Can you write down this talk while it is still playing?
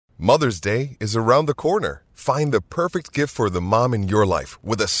Mother's Day is around the corner. Find the perfect gift for the mom in your life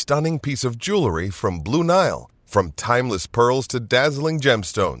with a stunning piece of jewelry from Blue Nile. From timeless pearls to dazzling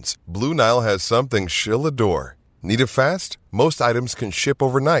gemstones, Blue Nile has something she'll adore. Need it fast? Most items can ship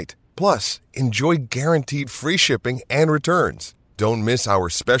overnight. Plus, enjoy guaranteed free shipping and returns. Don't miss our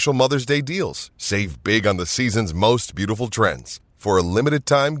special Mother's Day deals. Save big on the season's most beautiful trends. For a limited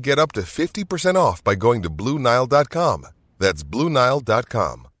time, get up to 50% off by going to BlueNile.com. That's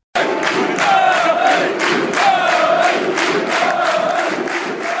BlueNile.com.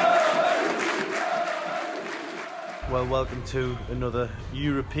 Well, welcome to another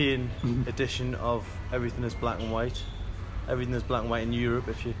European edition of Everything is Black and White. Everything is black and white in Europe,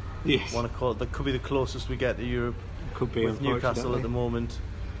 if you want to call it. That could be the closest we get to Europe. Could be, with Newcastle at the moment.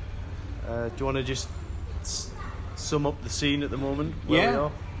 Do you want to just sum up the scene at the moment?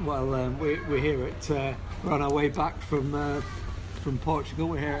 Well, we're here at we're on our way back from Portugal.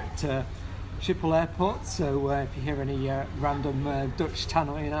 We're here at Schiphol Airport. So if you hear any random Dutch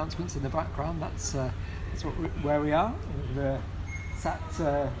tannoy announcements in the background, that's where we are. We're sat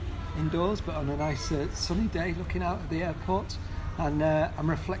indoors, but on a nice sunny day, looking out at the airport, and I'm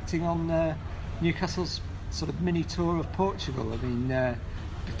reflecting on Newcastle's sort of mini tour of Portugal. I mean,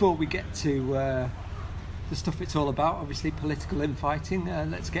 before we get to the stuff it's all about, obviously political infighting,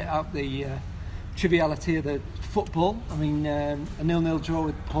 let's get out the triviality of the football. I mean, a 0-0 draw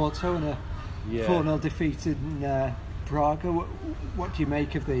with Porto and a 4-0 defeat in Braga. What do you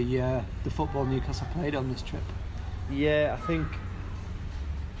make of the football Newcastle played on this trip? Yeah, I think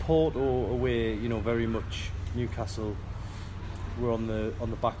Porto away, very much Newcastle were on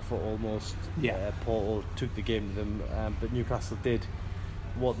the back foot almost. Porto took the game to them, but Newcastle did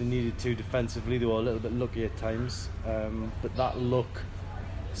what they needed to defensively. They were a little bit lucky at times, but that luck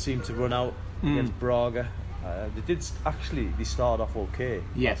seemed to run out against Braga. They started off okay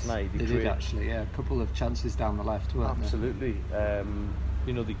last night. They did actually, a couple of chances down the left, weren't they? Absolutely.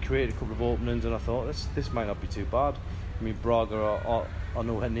 They created a couple of openings, and I thought this might not be too bad. I mean, Braga are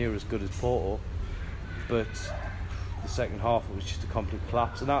nowhere near as good as Porto, but the second half it was just a complete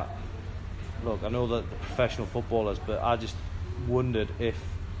collapse. And I know that the professional footballers, but I just wondered if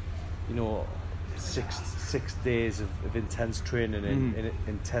 6 days of intense training in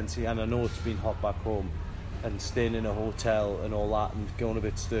intensity, and I know it's been hot back home, and staying in a hotel and all that and going a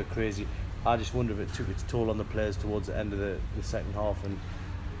bit stir crazy, I just wonder if it took its toll on the players towards the end of the second half, and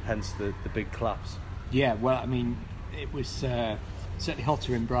hence the big collapse. Yeah, well, I mean, it was certainly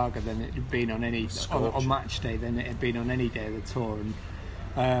hotter in Braga than it had been on any on match day than it had been on any day of the tour,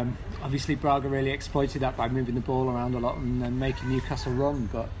 and obviously Braga really exploited that by moving the ball around a lot and making Newcastle run.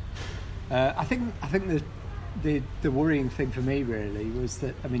 But I think the worrying thing for me really was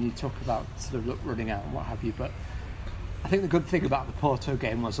that, I mean, you talk about sort of luck running out and what have you, but I think the good thing about the Porto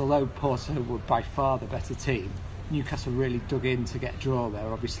game was, although Porto were by far the better team, Newcastle really dug in to get a draw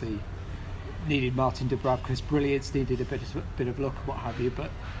there. Obviously needed Martin Dubravka's brilliance, needed a bit of luck, what have you, but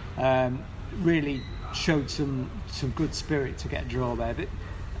really showed some good spirit to get a draw there. But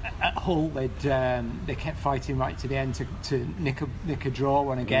at Hull, they kept fighting right to the end to nick a draw,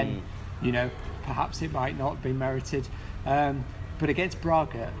 and again, perhaps it might not have been merited. But against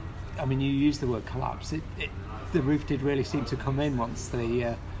Braga, I mean, you used the word collapse. The roof did really seem to come in once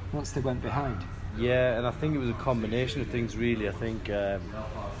they went behind. Yeah, and I think it was a combination of things really. I think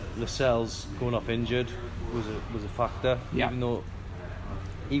Lascelles going off injured was a factor. Yeah.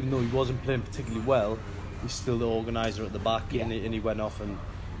 Even though he wasn't playing particularly well, he's still the organiser at the back, yeah. and he went off, and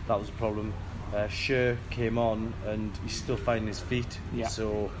that was a problem. Schär came on, and he's still finding his feet. Yeah.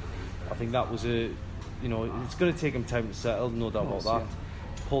 So I think that was it's going to take him time to settle, no doubt about that. Yeah.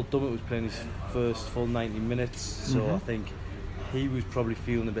 Paul Dummett was playing his first full 90 minutes, so I think he was probably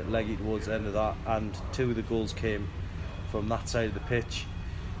feeling a bit leggy towards the end of that, and 2 of the goals came from that side of the pitch.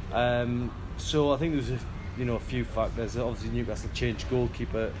 So I think there was a few factors. Obviously Newcastle changed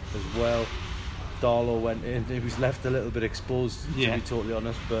goalkeeper as well. Darlow went in. He was left a little bit exposed, to be totally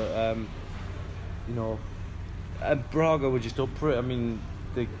honest. But and Braga were just up for it. I mean,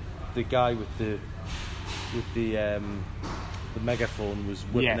 the guy with the megaphone was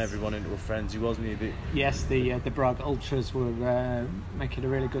whipping everyone into a frenzy, wasn't he? Yes, the Braga ultras were making a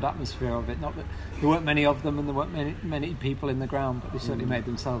really good atmosphere of it. Not that there weren't many of them, and there weren't many people in the ground, but they certainly made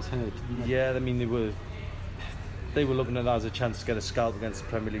themselves heard, didn't they? Yeah, I mean, they were looking at that as a chance to get a scalp against the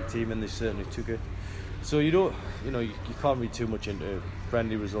Premier League team, and they certainly took it. So you can't read too much into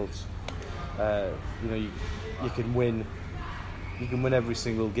friendly results. You can win every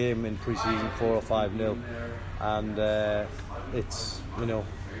single game in pre-season 4 or 5-0, and it's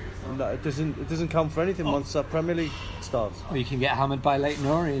it doesn't count for anything once that Premier League starts. Or you can get hammered by Leyton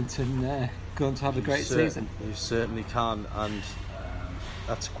Orient and go on to have a great season. You certainly can, and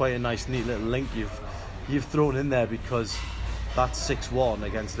that's quite a nice, neat little link you've thrown in there, because that 6-1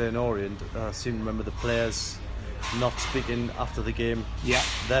 against Leyton Orient, I seem to remember the players not speaking after the game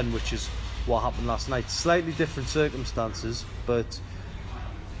then, which is what happened last night. Slightly different circumstances, but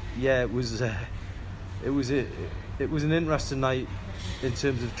yeah, it was an interesting night in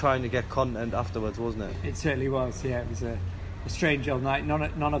terms of trying to get content afterwards, wasn't it? It certainly was. Yeah, it was a strange old night.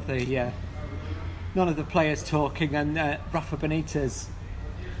 None of the players talking, and Rafa Benitez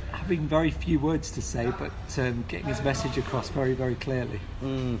having very few words to say, but getting his message across very, very clearly.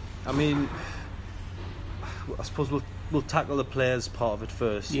 I mean, I suppose we'll tackle the players part of it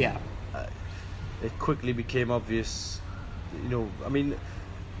first. Yeah. It quickly became obvious, I mean,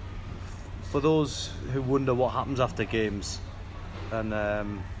 for those who wonder what happens after games, and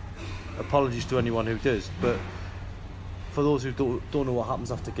apologies to anyone who does, but for those who don't know what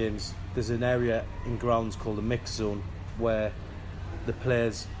happens after games, there's an area in grounds called the mix zone where the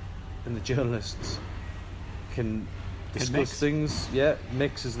players and the journalists can discuss things. Yeah,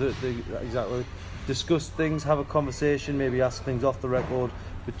 mix is the exact word. Discuss things, have a conversation, maybe ask things off the record,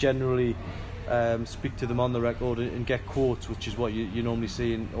 but generally speak to them on the record and get quotes, which is what you normally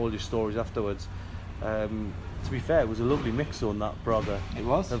see in all your stories afterwards. To be fair, it was a lovely mix zone, that Braga. It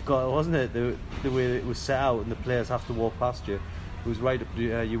was. Wasn't it? The way it was set out, and the players have to walk past you. It was right up to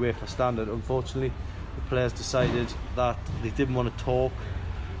UEFA standard. Unfortunately, the players decided that they didn't want to talk.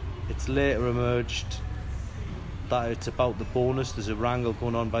 It's later emerged that it's about the bonus. There's a wrangle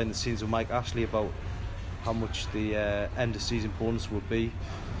going on behind the scenes with Mike Ashley about how much the end of season bonus would be.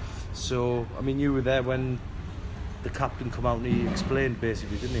 So, I mean, you were there when the captain come out and he explained,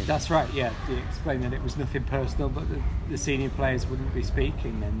 basically, didn't he? That's right, yeah. He explained that it was nothing personal, but the senior players wouldn't be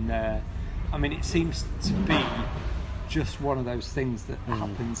speaking. And I mean, it seems to be just one of those things that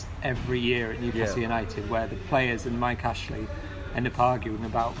happens every year at Newcastle United, where the players and Mike Ashley end up arguing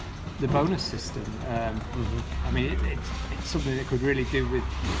about the bonus system. I mean, it's something that could really do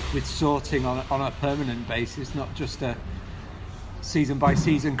with sorting on a permanent basis, not just a season by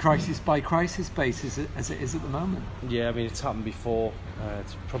season, crisis by crisis basis as it is at the moment. Yeah, I mean, it's happened before.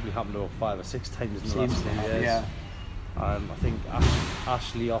 It's probably happened about 5 or 6 times in the last 10 years. Yeah. I think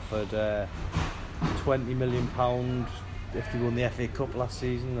Ashley offered £20 million if they won the FA Cup last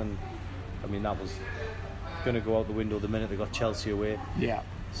season, and I mean, that was going to go out the window the minute they got Chelsea away. Yeah.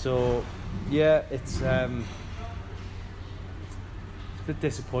 So, yeah, it's a bit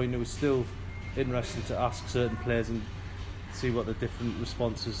disappointing. It was still interesting to ask certain players and see what the different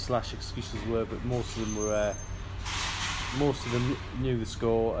responses / excuses were, but most of them knew the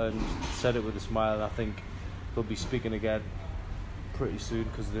score and said it with a smile, and I think they'll be speaking again pretty soon,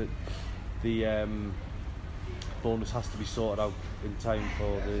 because the bonus has to be sorted out in time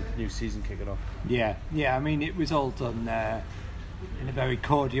for the new season kicking off. Yeah, I mean, it was all done in a very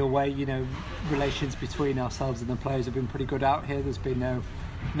cordial way. Relations between ourselves and the players have been pretty good out here. There's been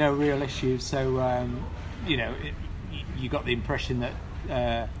no real issues, so you got the impression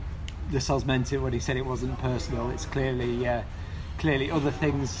that Lascelles meant it when he said it wasn't personal. It's clearly other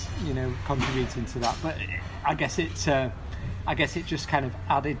things, contributing to that. But I guess it just kind of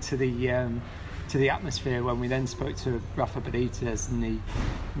added to the atmosphere when we then spoke to Rafa Benitez, and he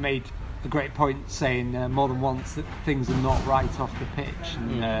made a great point, saying more than once that things are not right off the pitch,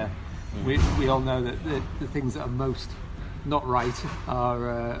 and we all know that the things that are most not right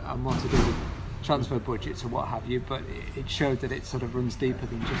are more to do with transfer budgets and what have you, but it showed that it sort of runs deeper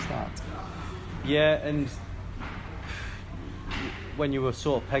than just that. Yeah, and when you were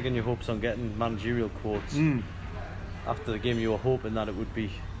sort of pegging your hopes on getting managerial quotes after the game, you were hoping that it would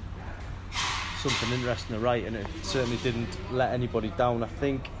be something interesting to write, and it certainly didn't let anybody down.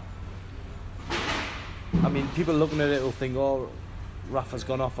 I mean, people looking at it will think, oh, Rafa's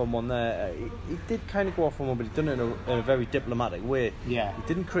gone off on one there. He did kind of go off on one, but he'd done it in a very diplomatic way. Yeah. He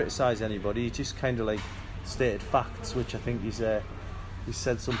didn't criticise anybody. He just kind of stated facts, which I think he's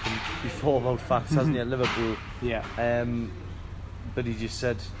said something before about facts, hasn't he, at Liverpool? Yeah. But he just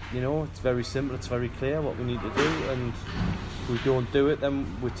said, it's very simple, it's very clear what we need to do, and if we don't do it, then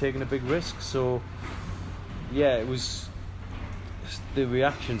we're taking a big risk. So, yeah, it was. The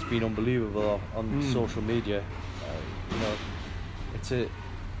reaction's been unbelievable on social media. It's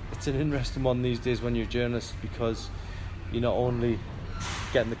an interesting one these days when you're a journalist, because you're not only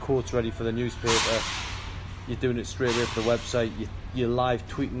getting the quotes ready for the newspaper, you're doing it straight away for the website, you're live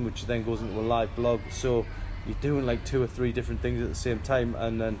tweeting, which then goes into a live blog, so you're doing 2 or 3 different things at the same time,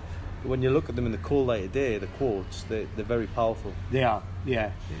 and then when you look at them in the cold light of day, the quotes, they're very powerful. They are,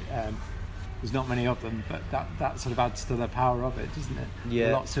 yeah. There's not many of them, but that sort of adds to the power of it, doesn't it?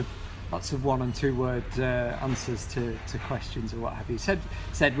 Yeah. Lots of 1 and 2 word answers to questions or what have you. Said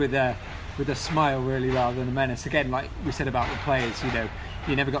with a smile, really, rather than a menace. Again, like we said about the players,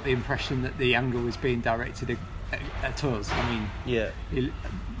 you never got the impression that the anger was being directed at us. I mean, yeah.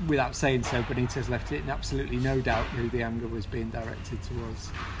 Without saying so, Benitez left it in absolutely no doubt who the anger was being directed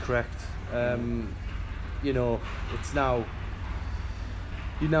towards. Correct. It's now.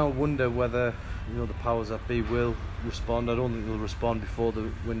 You now wonder whether the powers that be will respond. I don't think they'll respond before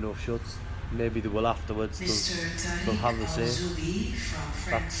the window shuts. Maybe they will afterwards. They'll have the same.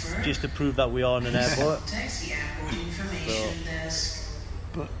 That's just to prove that we are in an airport.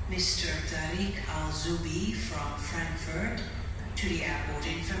 But Mr. Tariq Al-Zubi from Frankfurt to the airport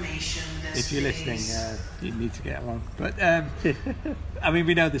information desk. If you're listening, you need to get along. But I mean,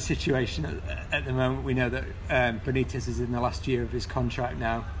 we know the situation at the moment. We know that Benitez is in the last year of his contract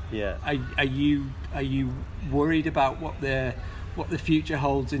now. Yeah. Are you worried about what the future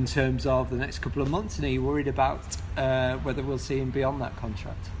holds in terms of the next couple of months, and are you worried about whether we'll see him beyond that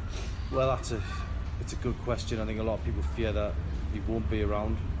contract? Well, it's a good question. I think a lot of people fear that he won't be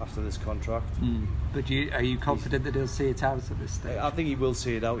around after this contract. But are you confident that he'll see it out at this stage? I think he will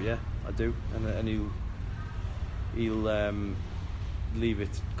see it out. Yeah, I do, and he'll leave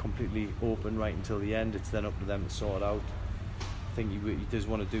it completely open right until the end. It's then up to them to sort it out. I think he does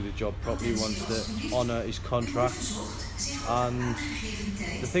want to do the job properly. He wants to honour his contract. And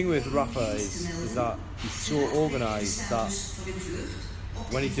the thing with Rafa is that he's so organised that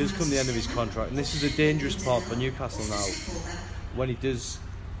when he does come to the end of his contract, and this is a dangerous part for Newcastle now, when he does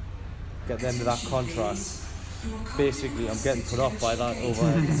get the end of that contract, basically I'm getting put off by that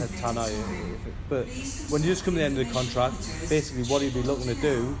over Tana. But when he does come to the end of the contract, basically what he'll be looking to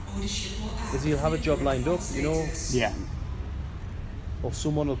do is he'll have a job lined up, Yeah. Or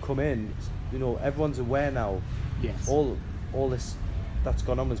someone will come in, everyone's aware now. Yes. All this that's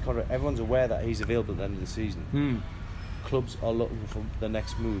gone on with his contract, everyone's aware that he's available at the end of the season. Clubs are looking for the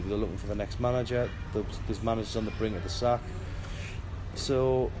next move. They're looking for the next manager. There's managers on the brink of the sack.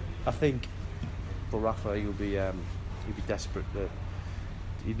 So I think for Rafa, he'll be desperate.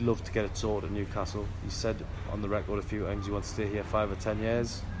 He'd love to get it sorted at Newcastle. He said on the record a few times he wants to stay here 5 or 10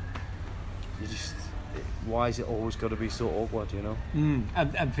 years. Why is it always got to be so awkward,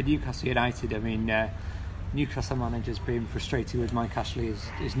 And for Newcastle United, I mean, Newcastle managers being frustrated with Mike Ashley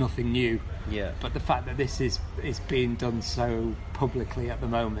is nothing new. Yeah. But the fact that this is being done so publicly at the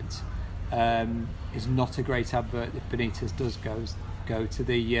moment is not a great advert if Benitez does go to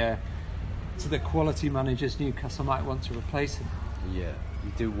the quality managers Newcastle might want to replace him. Yeah,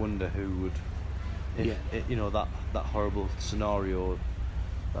 you do wonder who would, that horrible scenario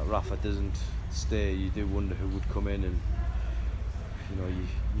that Rafa doesn't stay. You do wonder who would come in, and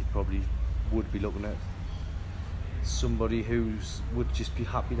you probably would be looking at somebody who would just be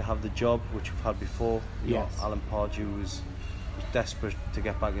happy to have the job, which we've had before. Yes. Alan Pardew was desperate to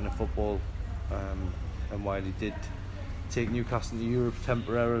get back into football, and while he did take Newcastle to Europe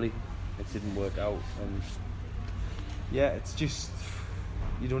temporarily, it didn't work out. And yeah, it's just,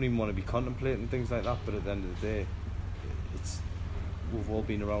 you don't even want to be contemplating things like that, but at the end of the day, we've all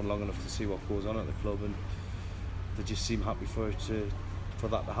been around long enough to see what goes on at the club, and they just seem happy for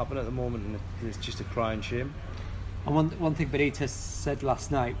that to happen at the moment, and it's just a crying shame. And one thing Benitez said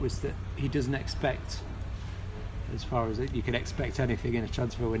last night was that he doesn't expect, as far as you can expect anything in a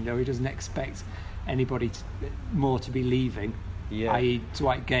transfer window, he doesn't expect anybody more to be leaving. Yeah. I.e.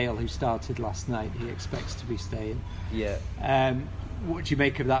 Dwight Gale, who started last night, he expects to be staying. Yeah. What do you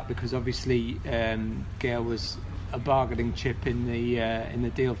make of that? Because obviously Gale was a bargaining chip in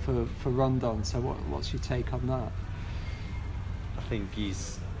the deal for Rondon. So what's your take on that? I think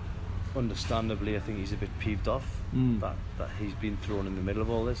he's understandably, I think he's a bit peeved off that he's been thrown in the middle of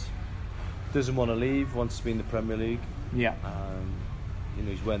all this. Doesn't want to leave, wants to be in the Premier League. Yeah.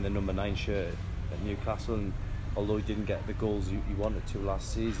 He's wearing the number 9 shirt at Newcastle, and although he didn't get the goals he wanted to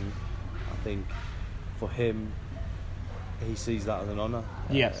last season, I think for him, he sees that as an honour.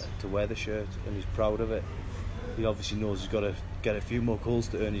 Yes. To wear the shirt, and he's proud of it. He obviously knows he's got to get a few more goals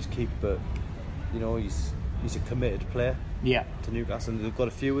to earn his keep, but he's a committed player. Yeah. To Newcastle, and they've got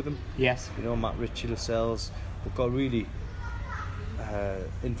a few of them. Yes. Matt Ritchie, Lascelles. They've got a really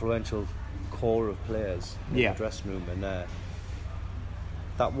influential core of players in the dressing room, and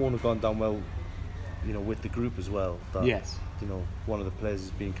that won't have gone down well, with the group as well. That, yes. One of the players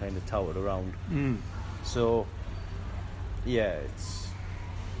is being kind of touted around. So, yeah,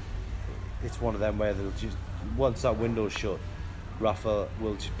 it's one of them where they'll just, once that window's shut, Rafa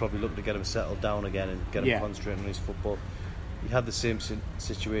will just probably look to get him settled down again and get him concentrating on his football. He had the same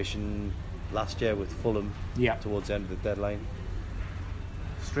situation last year with Fulham towards the end of the deadline.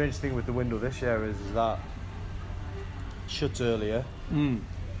 Strange thing with the window this year is that it shuts earlier,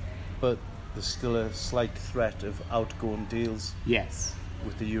 but there's still a slight threat of outgoing deals. Yes.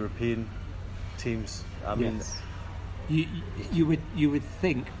 With the European teams. I mean, you would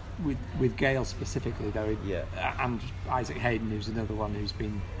think with Gale specifically though, and Isaac Hayden, who's another one who's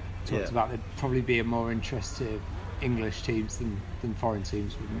been talked about, there'd probably be a more interest to English teams than foreign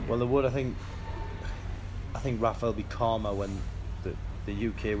teams, wouldn't it? Well, there would. I think Rafa will be calmer when the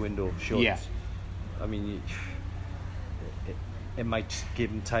UK window shuts. Yeah. I mean, it might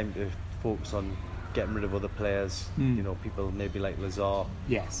give him time to focus on getting rid of other players. You know, people maybe like Lazar,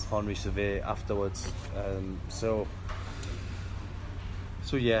 Henri Saivet afterwards. So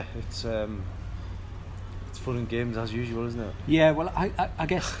yeah, it's fun and games as usual, isn't it? Yeah. Well, I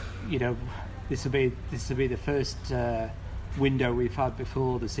guess this will be the first window we've had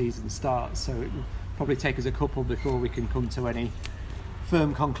before the season starts. So it will probably take us a couple before we can come to any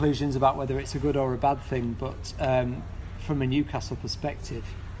firm conclusions about whether it's a good or a bad thing. But from a Newcastle perspective,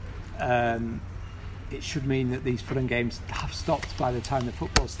 it should mean that these Fulham games have stopped by the time the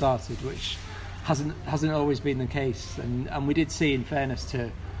football started, which hasn't always been the case. And we did see, in fairness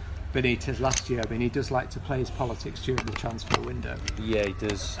to Benitez last year, I mean, he does like to play his politics during the transfer window. Yeah, he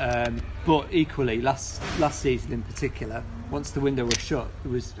does. But equally, last season in particular, once the window was shut,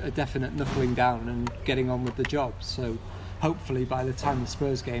 there was a definite knuckling down and getting on with the job. So hopefully by the time the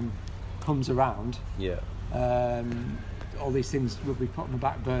Spurs game comes around, all these things will be put on the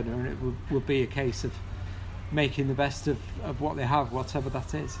back burner, and it will be a case of making the best of what they have, whatever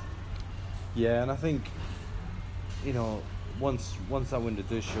that is. Yeah, and I think, once that window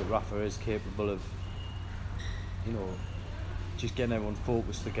does shut, Rafa is capable of, just getting everyone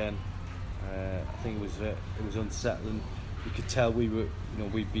focused again. I think it was unsettling. You could tell we've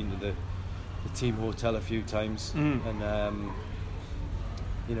been to the team hotel a few times, and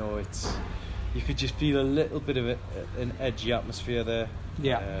it's, you could just feel a little bit of an edgy atmosphere there.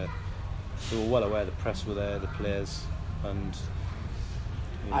 Yeah. They were well aware the press were there, the players, and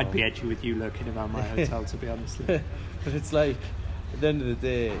I'd be edgy with you lurking around my hotel, to be honest. But it's like, at the end of the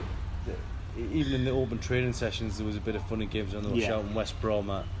day, even in the open training sessions, there was a bit of fun and games when they were shouting West Brom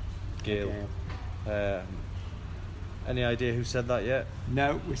at Gale. Any idea who said that yet?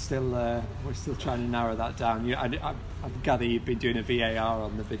 No, we're still trying to narrow that down. I gather you've been doing a VAR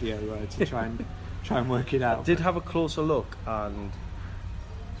on the video to try and work it out. I did have a closer look, and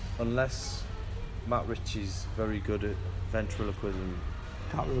unless Matt Ritchie's very good at ventriloquism,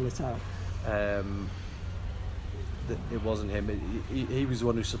 can't rule it out. It wasn't him. He was the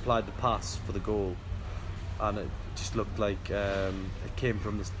one who supplied the pass for the goal, and it just looked like it came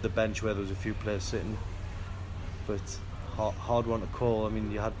from the bench where there was a few players sitting. But hard one to call. I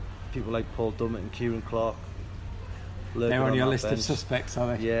mean, you had people like Paul Dummett and Kieran Clark. They're on your list bench. of suspects,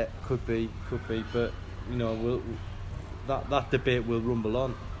 are they? Yeah, could be. But that debate will rumble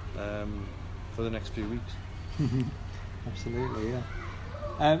on for the next few weeks. Absolutely, yeah.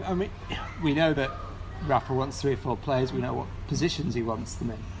 I mean, we know that Rafa wants 3 or 4 players. We know what positions he wants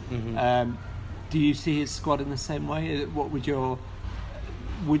them in. Do you see his squad in the same way? What would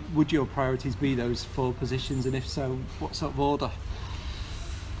your priorities be, those 4 positions, and if so, what sort of order?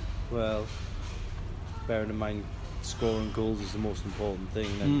 Well, bearing in mind scoring goals is the most important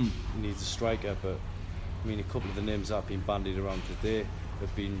thing, then he needs a striker. But I mean, a couple of the names that have been bandied around today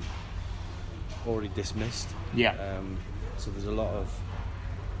have been already dismissed. So there's a lot of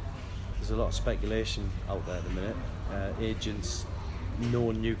speculation out there at the minute. Agents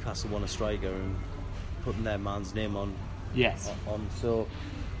knowing Newcastle want a striker and putting their man's name on. So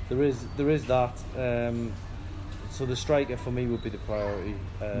there is that. So the striker for me would be the priority.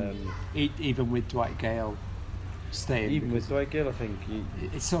 Even with Dwight Gale staying. Even with Dwight Gale, I think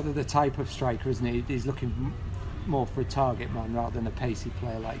it's sort of the type of striker, isn't he? He's looking more for a target man rather than a pacey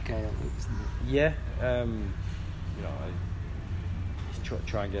player like Gale, isn't he? Yeah.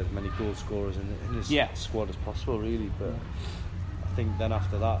 Try and get as many goal scorers in his squad as possible, really. But I think then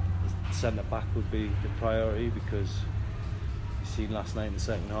after that, centre back would be the priority, because you seen last night in the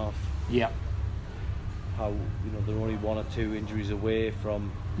second half. How they're only 1 or 2 injuries away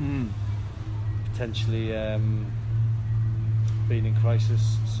from potentially being in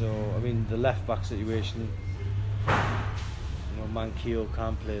crisis. So I mean, the left back situation, Manquillo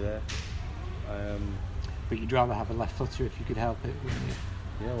can't play there. But you'd rather have a left footer if you could help it, wouldn't you?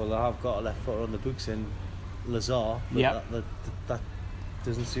 Yeah, well, I have got a left footer on the books in Lazar, but that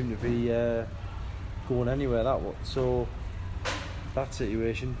doesn't seem to be going anywhere. So that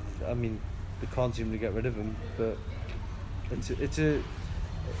situation. I mean, they can't seem to get rid of him, but it's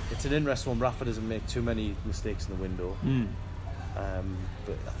an interesting one. Rafa doesn't make too many mistakes in the window,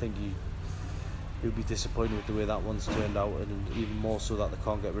 but I think he'll be disappointed with the way that one's turned out, and even more so that they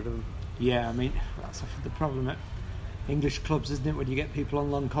can't get rid of him. Yeah, I mean, that's often the problem at English clubs, isn't it? When you get people on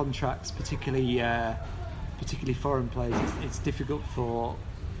long contracts, particularly foreign players, it's difficult for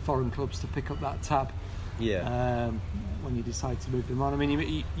foreign clubs to pick up that tab. Yeah. When you decide to move them on. I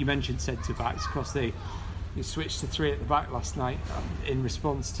mean, you mentioned centre backs. Of course, you switched to 3 at the back last night in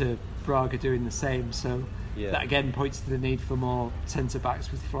response to Braga doing the same. So that again points to the need for more centre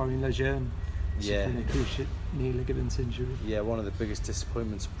backs with Florian Lejeune. Suffering a cruciate knee ligament injury. Yeah, one of the biggest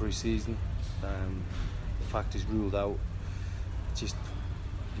disappointments of pre-season. The fact he's ruled out. Just,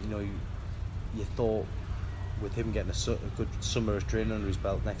 you thought with him getting a good summer of training under his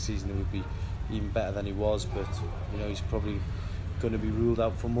belt next season, he would be even better than he was. But he's probably going to be ruled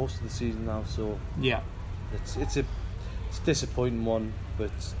out for most of the season now. So yeah, it's a disappointing one.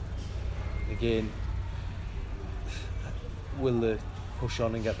 But again, will they push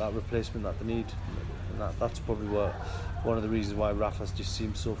on and get that replacement that they need? And that's probably one of the reasons why Rafa's just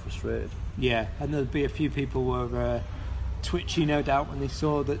seems so frustrated. Yeah, and there'll be a few people were twitchy, no doubt, when they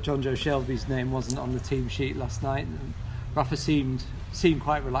saw that Jonjo Shelvey's name wasn't on the team sheet last night. And Rafa seemed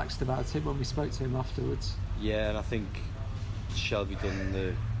quite relaxed about it when we spoke to him afterwards. Yeah, and I think Shelvey done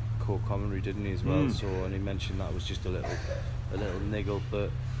the co-commentary, didn't he, as well? So, and he mentioned that was just a little niggle, but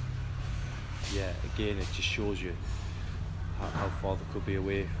yeah, again, it just shows you how far they could be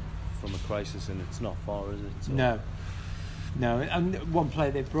away from a crisis, and it's not far, is it? So. No. And one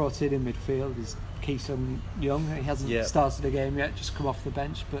player they've brought in midfield is Ki-Sung Young. He hasn't started a game yet, just come off the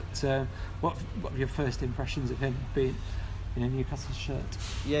bench. But what are your first impressions of him being in a Newcastle shirt?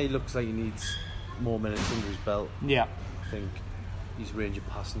 Yeah, he looks like he needs more minutes under his belt. Yeah, I think his range of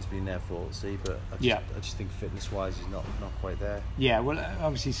passing's been there for all to see, but I just think fitness-wise he's not quite there. Yeah, well,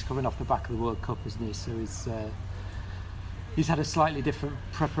 obviously he's coming off the back of the World Cup, isn't he? So he's had a slightly different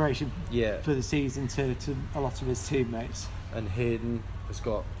preparation for the season to a lot of his teammates. And Hayden has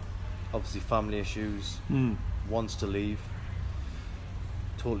got obviously family issues, wants to leave,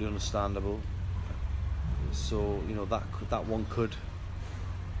 totally understandable. So that one could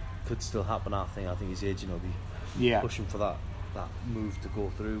still happen. I think his agent will be pushing for that move to go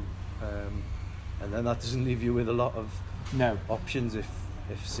through, and then that doesn't leave you with a lot of options if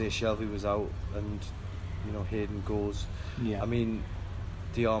say Shelvey was out and Hayden goes. I mean,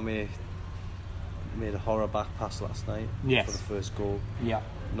 Diarmé made a horror back pass last night for the first goal.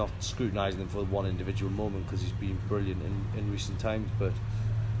 Not scrutinising him for one individual moment because he's been brilliant in recent times, but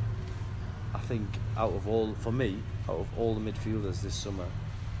I think out of all the midfielders this summer,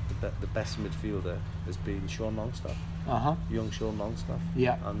 the best midfielder has been Sean Longstaff. Young Sean Longstaff.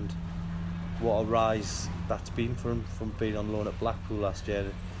 And what a rise that's been for him from being on loan at Blackpool last year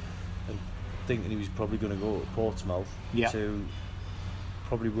and thinking he was probably going to go to Portsmouth to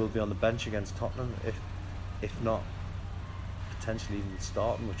probably will be on the bench against Tottenham, if not potentially even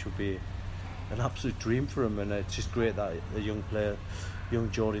starting, which would be an absolute dream for him. And it's just great that a young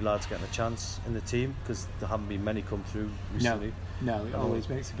Geordie lad's getting a chance in the team, because there haven't been many come through recently. No, it always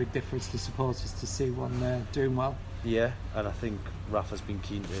makes a big difference to supporters to see one doing well. Yeah, and I think Rafa's been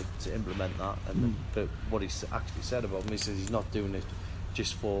keen to implement that. And but what he actually said about him, he says he's not doing it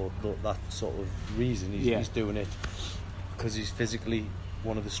just for that sort of reason. He's doing it because he's physically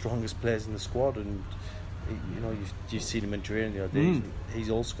one of the strongest players in the squad, and you've seen him in training the other day.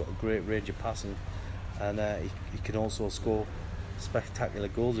 He's also got a great range of passing, and he can also score spectacular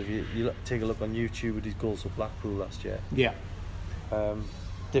goals. If you take a look on YouTube at his goals for Blackpool last year,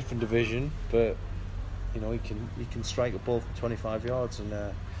 different division, but he can strike a ball from 25 yards, and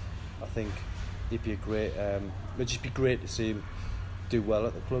I think it'd just be great to see him do well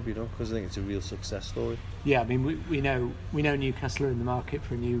at the club, because I think it's a real success story. Yeah, I mean, we know Newcastle are in the market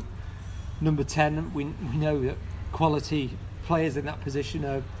for a new number 10. We know that quality players in that position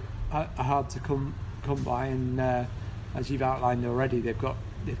are hard to come by, and as you've outlined already, they've got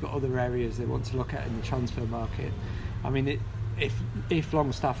other areas they want to look at in the transfer market. I mean, if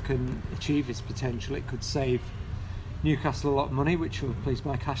Longstaff can achieve his potential, it could save Newcastle a lot of money, which will please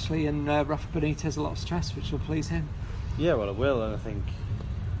Mike Ashley, and Rafa Benitez a lot of stress, which will please him. Yeah, well, it will, and I think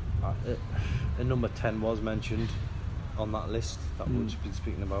a number 10 was mentioned on that list that we've just been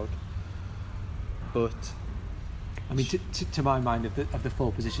speaking about. But I mean, to my mind, of the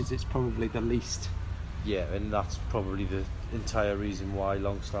 4 positions, it's probably the least. Yeah, and that's probably the entire reason why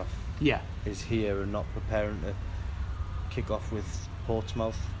Longstaff is here and not preparing to kick off with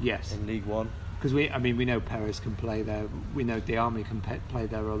Portsmouth in League One. because we know Perez can play there. We know Diame can play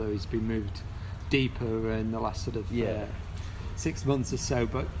there, although he's been moved deeper in the last sort of 6 months or so.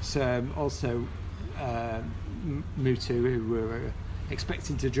 But also Mutu, who we're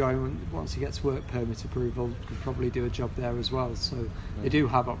expecting to join once he gets work permit approval, could probably do a job there as well. So they do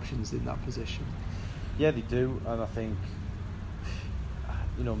have options in that position. Yeah, they do, and I think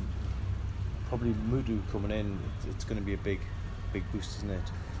probably Mutu coming in, it's going to be a big boost, isn't it?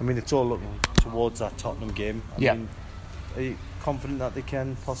 I mean, it's all looking towards that Tottenham game. I mean, are you confident that they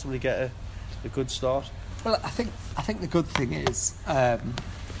can possibly get a good start? Well, I think the good thing is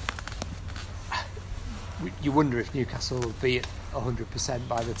you wonder if Newcastle will be at 100%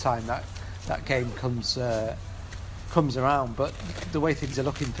 by the time that game comes around. But the way things are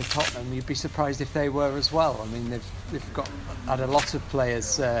looking for Tottenham, you'd be surprised if they were as well. I mean, they've had a lot of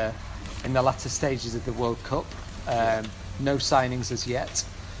players in the latter stages of the World Cup. No signings as yet.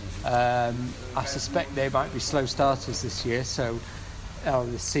 I suspect they might be slow starters this year,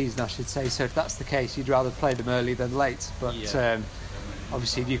 this season I should say. So if that's the case, you'd rather play them early than late. But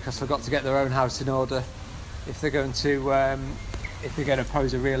obviously Newcastle have got to get their own house in order if they're going to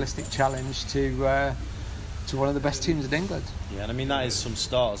pose a realistic challenge to one of the best teams in England. Yeah, and I mean that is some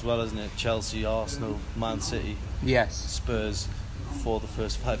start as well, isn't it? Chelsea, Arsenal, Man City, Spurs for the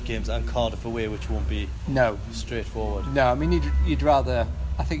first 5 games, and Cardiff away, which won't be straightforward. No, I mean you'd rather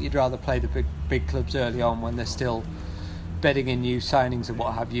play the big clubs early on when they're still bedding in new signings and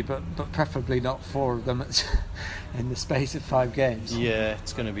what have you, but preferably not 4 of them in the space of 5 games. Yeah,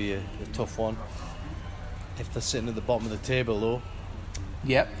 it's going to be a tough one. If they're sitting at the bottom of the table, though.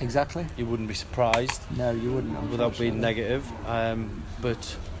 Yep, exactly. You wouldn't be surprised. No, you wouldn't. Without being negative.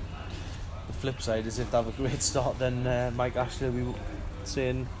 But the flip side is if they have a great start, then Mike Ashley will be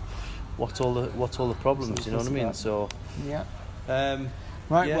saying, "What's all the problems?" You know what I mean? So. Yeah.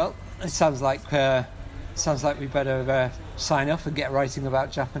 Well, it sounds like we better sign off and get writing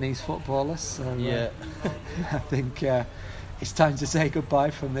about Japanese footballers. So, I think it's time to say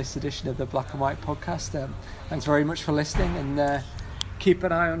goodbye from this edition of the Black and White podcast. Thanks very much for listening, and keep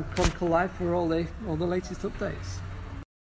an eye on Chronicle Live for all the latest updates.